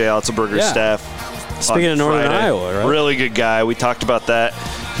from TJ Otzelberger's staff. Speaking of Northern Iowa, right? Really good guy. We talked about that.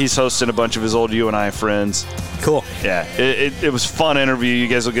 He's hosting a bunch of his old UNI friends. Cool. Yeah, it was a fun interview. You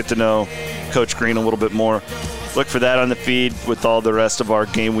guys will get to know Coach Green a little bit more. Look for that on the feed with all the rest of our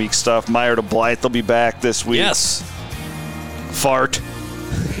game week stuff. Meyer to Blythe will be back this week. Yes. Fart.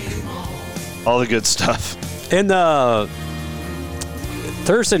 All the good stuff. And the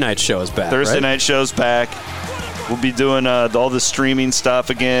Thursday night show is back. Thursday night show's back. We'll be doing all the streaming stuff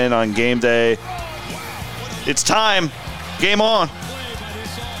again on game day. It's time. Game on.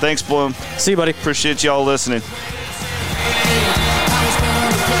 Thanks, Blum. See you, buddy. Appreciate y'all listening. I was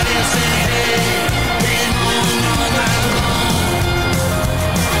born to play and say, hey.